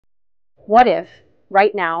What if,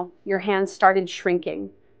 right now, your hands started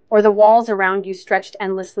shrinking, or the walls around you stretched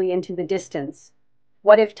endlessly into the distance?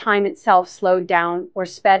 What if time itself slowed down or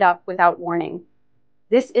sped up without warning?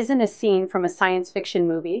 This isn't a scene from a science fiction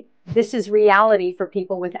movie. This is reality for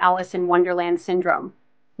people with Alice in Wonderland Syndrome.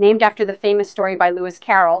 Named after the famous story by Lewis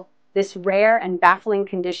Carroll, this rare and baffling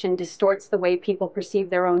condition distorts the way people perceive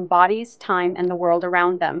their own bodies, time, and the world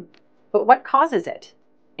around them. But what causes it?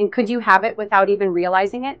 And could you have it without even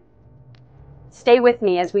realizing it? Stay with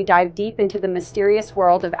me as we dive deep into the mysterious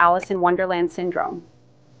world of Alice in Wonderland Syndrome.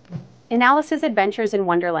 In Alice's adventures in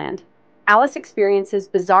Wonderland, Alice experiences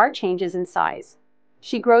bizarre changes in size.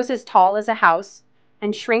 She grows as tall as a house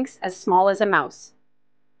and shrinks as small as a mouse.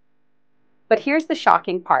 But here's the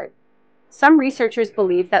shocking part. Some researchers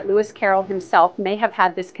believe that Lewis Carroll himself may have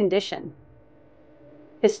had this condition.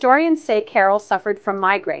 Historians say Carroll suffered from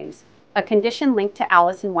migraines, a condition linked to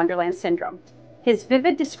Alice in Wonderland Syndrome. His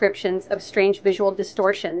vivid descriptions of strange visual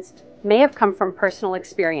distortions may have come from personal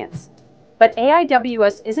experience. But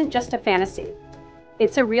AIWS isn't just a fantasy.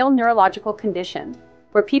 It's a real neurological condition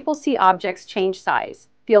where people see objects change size,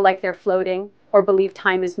 feel like they're floating, or believe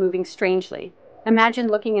time is moving strangely. Imagine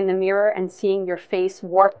looking in the mirror and seeing your face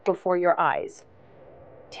warp before your eyes.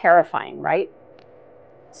 Terrifying, right?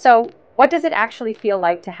 So, what does it actually feel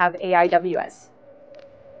like to have AIWS?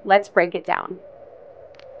 Let's break it down.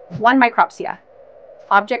 1. Micropsia.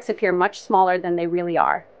 Objects appear much smaller than they really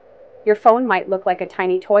are. Your phone might look like a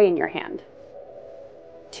tiny toy in your hand.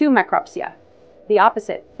 2. Macropsia. The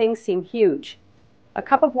opposite, things seem huge. A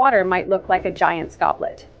cup of water might look like a giant's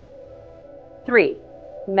goblet. 3.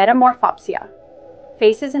 Metamorphopsia.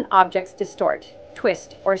 Faces and objects distort,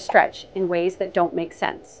 twist, or stretch in ways that don't make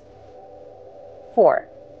sense. 4.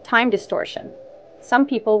 Time distortion. Some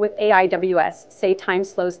people with AIWS say time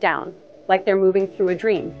slows down, like they're moving through a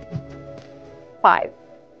dream. 5.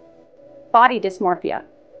 Body dysmorphia.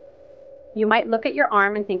 You might look at your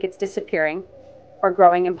arm and think it's disappearing or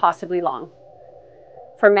growing impossibly long.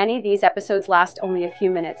 For many, these episodes last only a few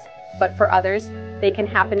minutes, but for others, they can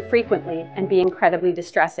happen frequently and be incredibly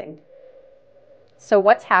distressing. So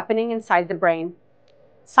what's happening inside the brain?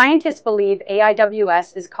 Scientists believe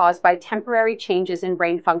AIWS is caused by temporary changes in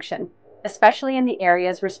brain function, especially in the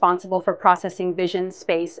areas responsible for processing vision,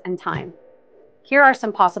 space, and time. Here are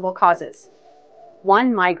some possible causes.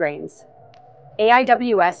 1. Migraines.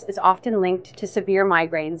 AIWS is often linked to severe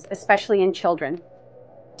migraines, especially in children.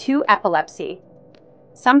 2. Epilepsy.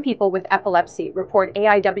 Some people with epilepsy report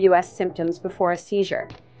AIWS symptoms before a seizure.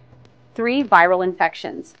 3. Viral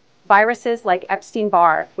infections. Viruses like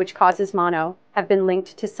Epstein-Barr, which causes mono, have been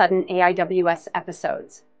linked to sudden AIWS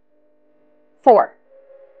episodes. 4.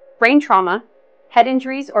 Brain trauma. Head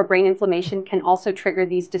injuries or brain inflammation can also trigger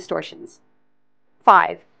these distortions.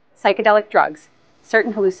 5. Psychedelic drugs.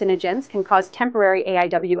 Certain hallucinogens can cause temporary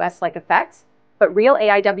AIWS-like effects, but real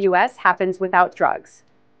AIWS happens without drugs.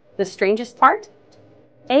 The strangest part?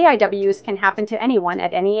 AIWS can happen to anyone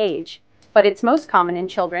at any age, but it's most common in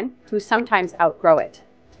children who sometimes outgrow it.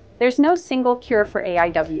 There's no single cure for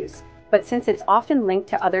AIWS, but since it's often linked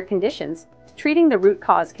to other conditions, treating the root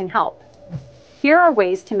cause can help. Here are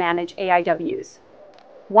ways to manage AIWS.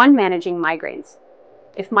 1. Managing migraines.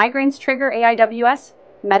 If migraines trigger AIWS,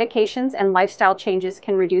 medications and lifestyle changes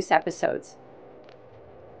can reduce episodes.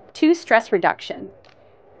 2. Stress reduction.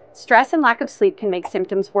 Stress and lack of sleep can make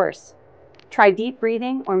symptoms worse. Try deep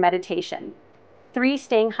breathing or meditation. 3.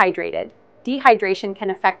 Staying hydrated. Dehydration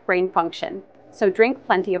can affect brain function, so drink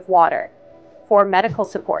plenty of water. 4. Medical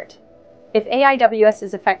support. If AIWS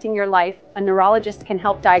is affecting your life, a neurologist can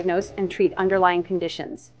help diagnose and treat underlying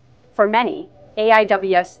conditions. For many,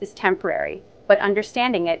 AIWS is temporary, but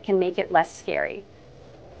understanding it can make it less scary.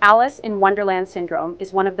 Alice in Wonderland Syndrome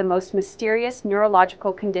is one of the most mysterious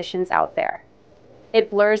neurological conditions out there. It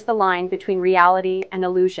blurs the line between reality and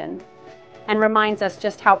illusion, and reminds us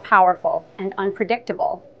just how powerful and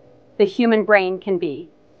unpredictable the human brain can be.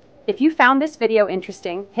 If you found this video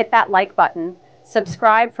interesting, hit that like button,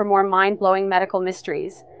 subscribe for more mind-blowing medical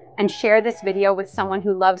mysteries, and share this video with someone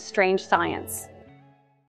who loves strange science.